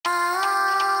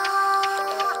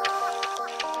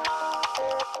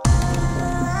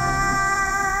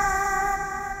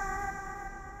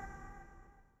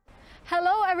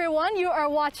are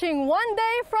watching One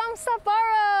Day from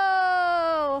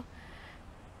Sapporo!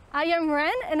 I am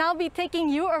Ren and I'll be taking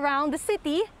you around the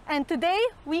city, and today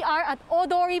we are at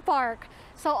Odori Park.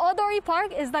 So Odori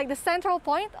Park is like the central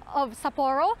point of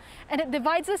Sapporo, and it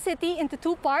divides the city into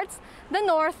two parts, the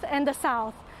north and the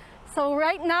south. So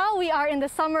right now we are in the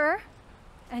summer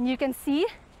and you can see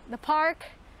the park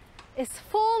is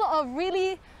full of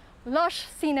really lush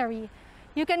scenery.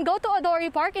 You can go to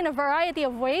Odori Park in a variety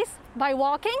of ways, by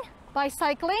walking, by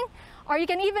cycling, or you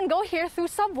can even go here through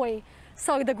subway.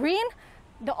 So the green,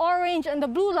 the orange, and the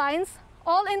blue lines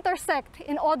all intersect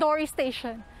in Odori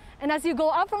Station. And as you go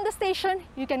up from the station,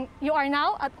 you are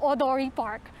now at Odori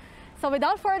Park. So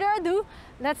without further ado,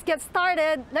 let's get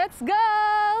started. Let's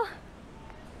go!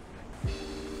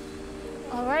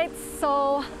 All right,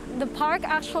 so the park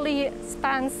actually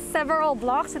spans several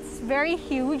blocks. It's very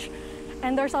huge,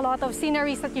 and there's a lot of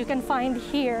sceneries that you can find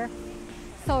here.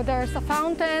 So there's the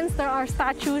fountains, there are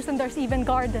statues, and there's even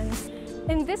gardens.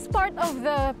 In this part of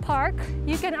the park,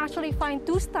 you can actually find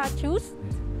two statues.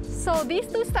 So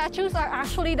these two statues are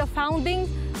actually the founding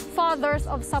fathers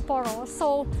of Sapporo.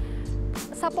 So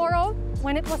Sapporo,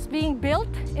 when it was being built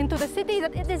into the city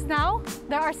that it is now,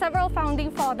 there are several founding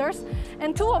fathers,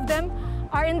 and two of them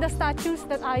are in the statues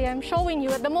that I am showing you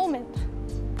at the moment.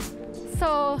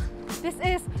 So this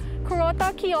is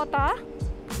Kurota Kiyota,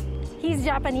 he's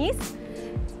Japanese,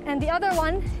 and the other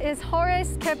one is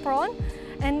Horace Kepron,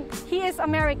 and he is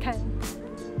American.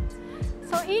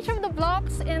 So each of the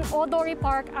blocks in Odori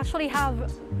Park actually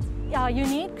have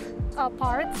unique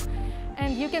parts,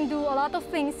 and you can do a lot of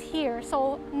things here.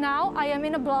 So now I am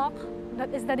in a block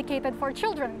that is dedicated for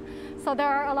children. So there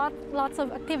are lots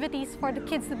of activities for the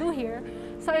kids to do here.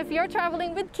 So if you're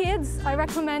traveling with kids, I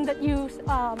recommend that you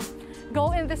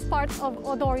go in this part of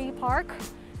Odori Park.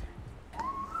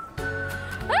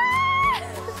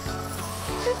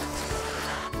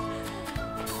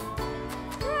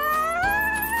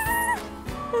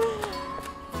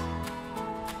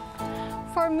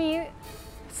 For me,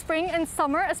 spring and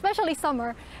summer, especially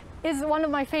summer, is one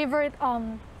of my favorite,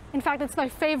 in fact, it's my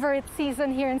favorite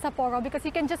season here in Sapporo, because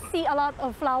you can just see a lot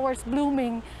of flowers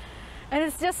blooming. And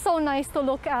it's just so nice to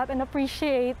look at and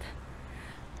appreciate.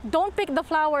 Don't pick the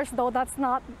flowers though, that's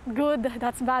not good,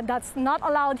 that's bad, that's not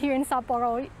allowed here in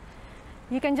Sapporo.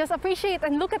 You can just appreciate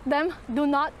and look at them. Do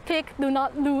not pick, do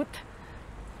not loot.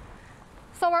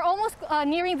 So we're almost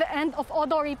nearing the end of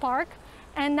Odori Park,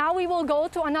 and now we will go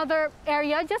to another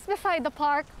area just beside the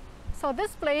park. So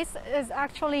this place is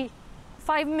actually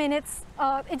 5 minutes,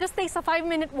 it just takes a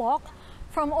 5-minute walk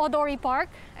from Odori Park,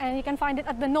 and you can find it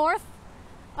at the north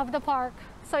of the park.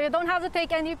 So you don't have to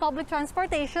take any public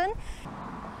transportation.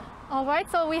 All right,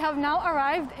 so we have now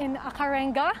arrived in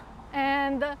Akarenga,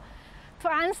 and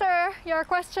to answer your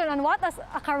question on what does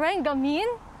Akarenga mean,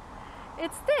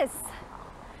 it's this.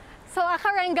 So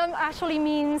Akarenga actually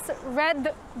means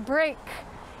red brick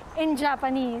in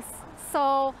Japanese.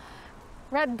 So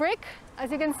red brick, as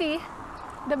you can see,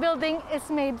 the building is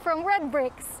made from red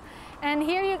bricks. And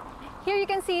here you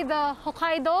can see the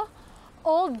Hokkaido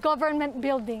old government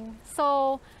building.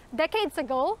 So decades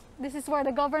ago, this is where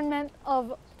the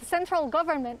central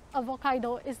government of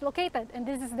Hokkaido is located, and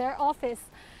this is their office.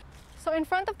 So in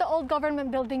front of the old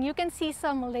government building, you can see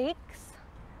some lakes.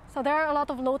 So there are a lot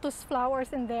of lotus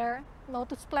flowers in there,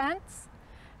 lotus plants.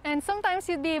 And sometimes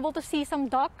you'd be able to see some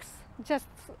ducks just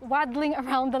waddling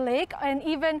around the lake, and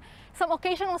even some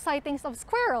occasional sightings of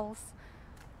squirrels.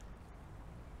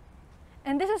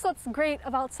 And this is what's great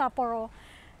about Sapporo.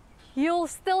 You'll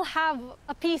still have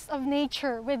a piece of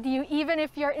nature with you, even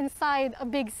if you're inside a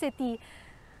big city.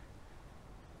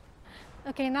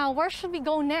 Okay, now where should we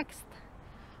go next?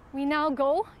 We now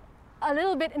go a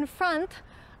little bit in front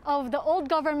of the old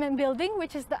government building,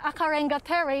 which is the Akarenga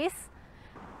Terrace.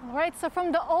 All right, so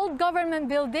from the old government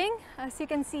building, as you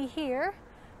can see here,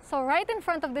 so right in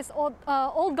front of this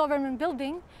old government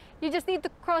building, you just need to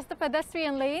cross the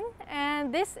pedestrian lane,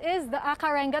 and this is the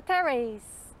Akarenga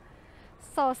Terrace.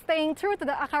 So staying true to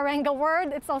the Akarenga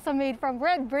word, it's also made from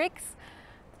red bricks,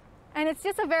 and it's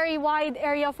just a very wide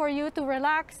area for you to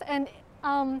relax. And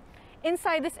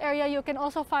inside this area, you can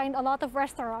also find a lot of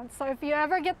restaurants. So if you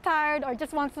ever get tired or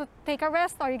just want to take a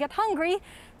rest, or you get hungry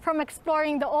from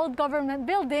exploring the old government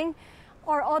building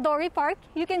or Odori Park,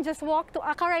 you can just walk to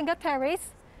Akarenga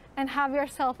Terrace and have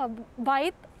yourself a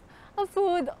bite of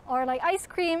food or like ice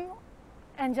cream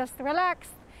and just relax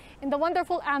in the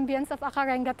wonderful ambience of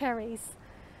Akarenga Terrace.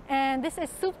 And this is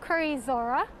Soup Curry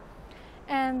Zora,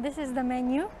 and this is the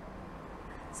menu.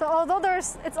 So although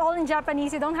it's all in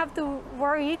Japanese, you don't have to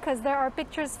worry, because there are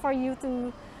pictures for you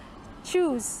to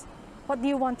choose what do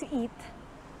you want to eat.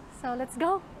 So let's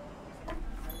go.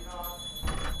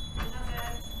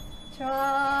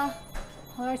 Konnichiwa.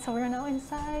 Alright, so we're now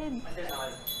inside.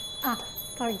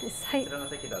 Sorry, this side.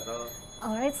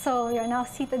 Alright, so we are now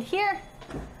seated here.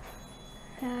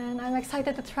 And I'm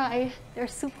excited to try their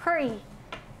soup curry.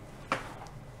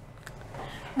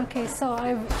 Okay, so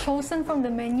I've chosen from the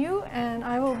menu and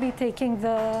I will be taking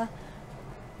the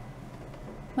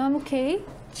Mamuke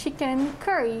chicken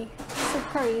curry, soup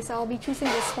curry. So I'll be choosing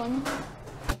this one.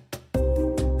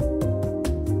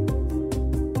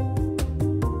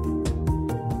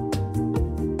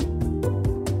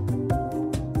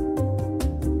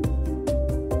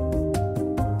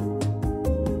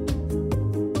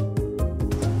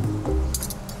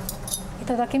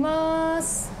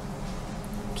 Itadakimasu.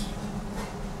 Okay.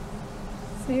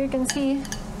 So here you can see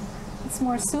it's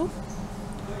more soup.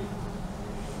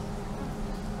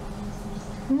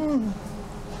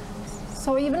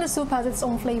 So even the soup has its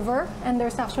own flavor, and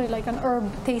there's actually like an herb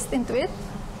taste into it.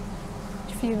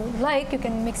 If you like, you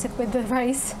can mix it with the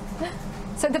rice.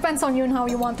 So it depends on you and how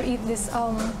you want to eat this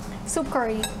soup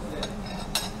curry.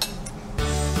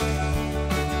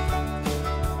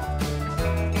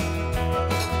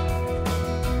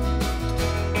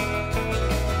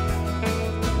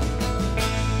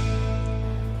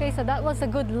 So that was a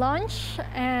good lunch,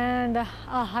 and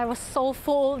I was so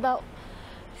full that,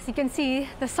 as you can see,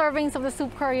 the servings of the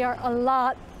soup curry are a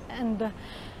lot. And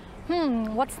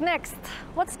what's next?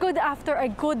 What's good after a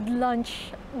good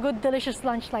lunch, good delicious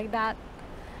lunch like that?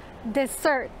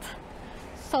 Dessert.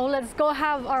 So let's go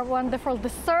have our wonderful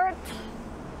dessert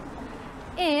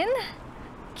in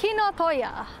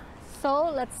Kinotoya.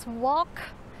 So let's walk.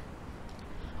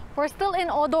 We're still in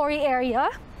Odori area.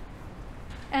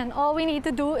 And all we need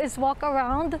to do is walk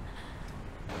around.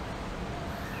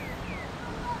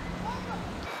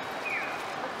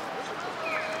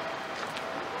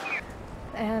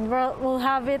 And we'll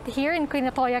have it here in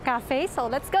Kinotoya Cafe, so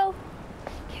let's go.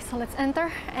 Okay, so let's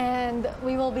enter, and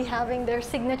we will be having their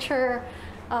signature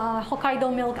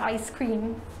Hokkaido milk ice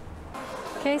cream.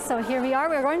 Okay, so here we are.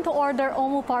 We're going to order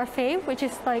omu parfait, which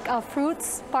is like a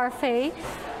fruits parfait.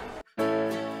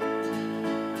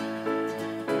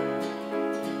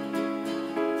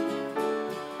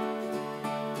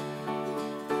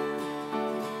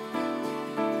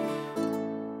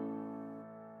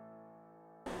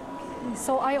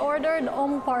 So I ordered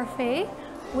omu parfait,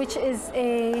 which is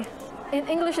in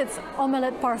English it's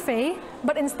omelette parfait,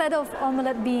 but instead of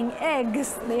omelette being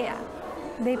eggs,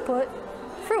 they put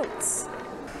fruits.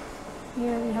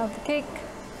 Here we have the cake.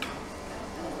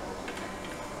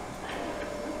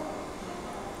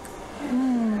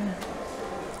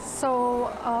 So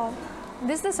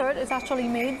this dessert is actually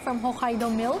made from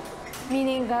Hokkaido milk,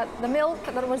 meaning that the milk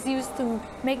that was used to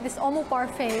make this omu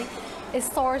parfait is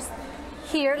sourced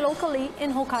here locally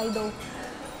in Hokkaido.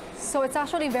 So it's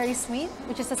actually very sweet,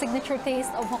 which is the signature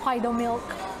taste of Hokkaido milk.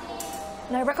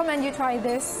 And I recommend you try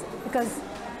this because,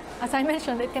 as I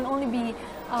mentioned, it can only be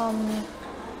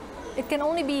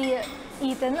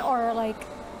eaten, or like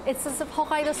it's a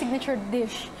Hokkaido signature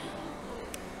dish.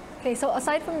 Okay, so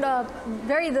aside from the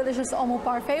very delicious omu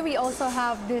parfait, we also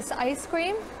have this ice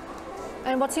cream.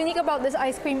 And what's unique about this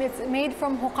ice cream, it's made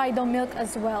from Hokkaido milk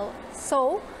as well.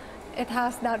 So it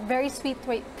has that very sweet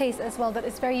taste as well that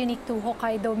is very unique to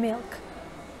Hokkaido milk.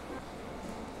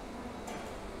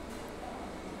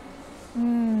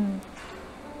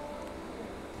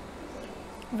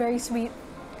 Very sweet.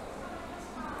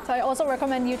 So I also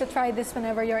recommend you to try this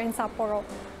whenever you're in Sapporo.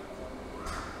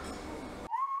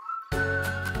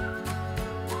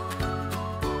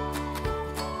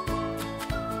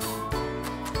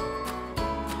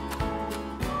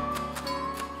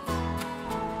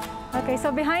 Okay,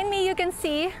 so behind me you can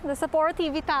see the Sapporo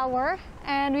TV Tower,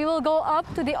 and we will go up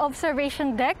to the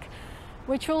observation deck,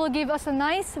 which will give us a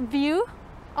nice view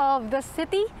of the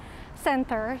city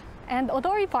center and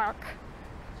Odori Park.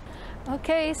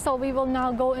 Okay, so we will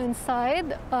now go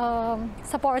inside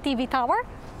Sapporo TV Tower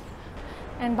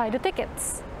and buy the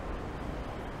tickets.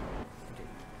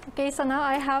 Okay, so now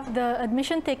I have the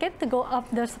admission ticket to go up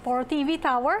the Sapporo TV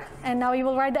Tower, and now we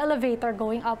will ride the elevator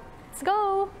going up. Let's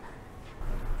go!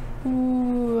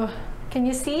 Ooh, can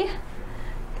you see?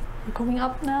 We're going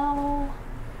up now.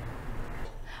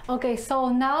 Okay, so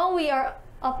now we are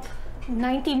up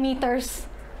 90 meters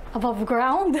above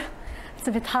ground. It's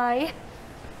a bit high.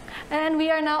 And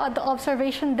we are now at the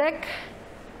observation deck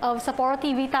of Sapporo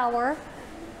TV Tower.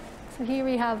 So here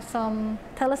we have some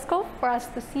telescope for us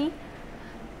to see.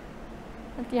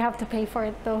 But you have to pay for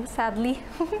it though, sadly.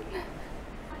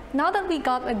 Now that we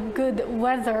got a good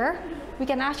weather, we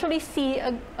can actually see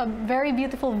a very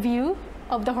beautiful view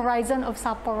of the horizon of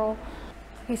Sapporo.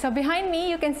 Okay, so behind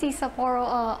me you can see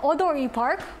Sapporo Odori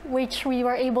Park, which we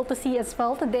were able to see as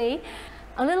well today.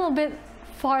 A little bit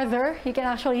farther, you can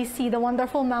actually see the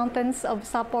wonderful mountains of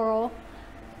Sapporo.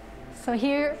 So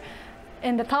here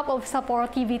in the top of Sapporo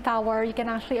TV Tower, you can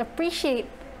actually appreciate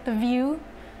the view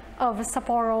of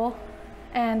Sapporo,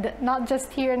 and not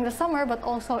just here in the summer, but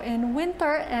also in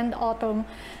winter and autumn.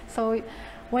 So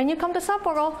when you come to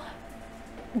Sapporo,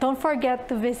 don't forget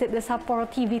to visit the Sapporo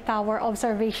TV Tower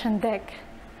observation deck.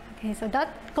 Okay, so that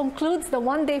concludes the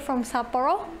one day from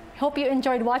Sapporo. Hope you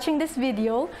enjoyed watching this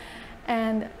video,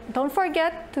 and don't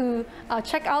forget to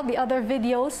check out the other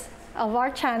videos of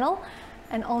our channel,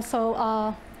 and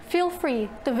also feel free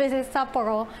to visit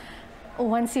Sapporo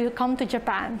once you come to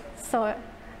Japan. So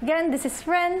again, this is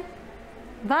Ren.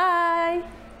 Bye!